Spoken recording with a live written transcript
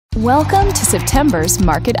Welcome to September's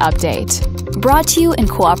Market Update, brought to you in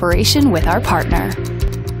cooperation with our partner.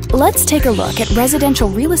 Let's take a look at residential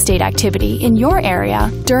real estate activity in your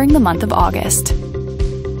area during the month of August.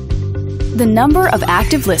 The number of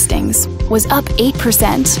active listings was up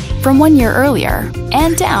 8% from 1 year earlier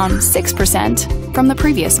and down 6% from the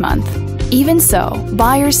previous month. Even so,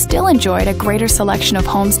 buyers still enjoyed a greater selection of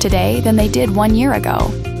homes today than they did 1 year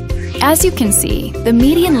ago. As you can see, the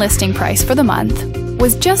median listing price for the month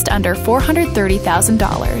was just under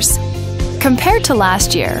 $430,000. Compared to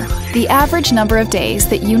last year, the average number of days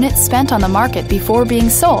that units spent on the market before being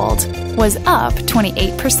sold was up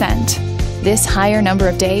 28%. This higher number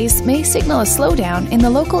of days may signal a slowdown in the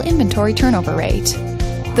local inventory turnover rate.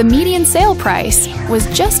 The median sale price was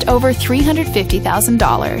just over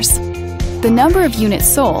 $350,000. The number of units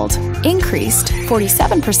sold increased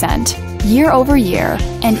 47% year over year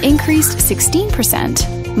and increased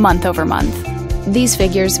 16% month over month. These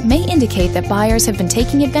figures may indicate that buyers have been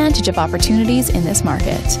taking advantage of opportunities in this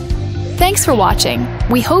market. Thanks for watching.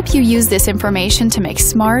 We hope you use this information to make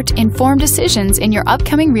smart, informed decisions in your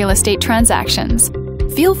upcoming real estate transactions.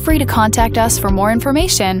 Feel free to contact us for more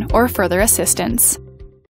information or further assistance.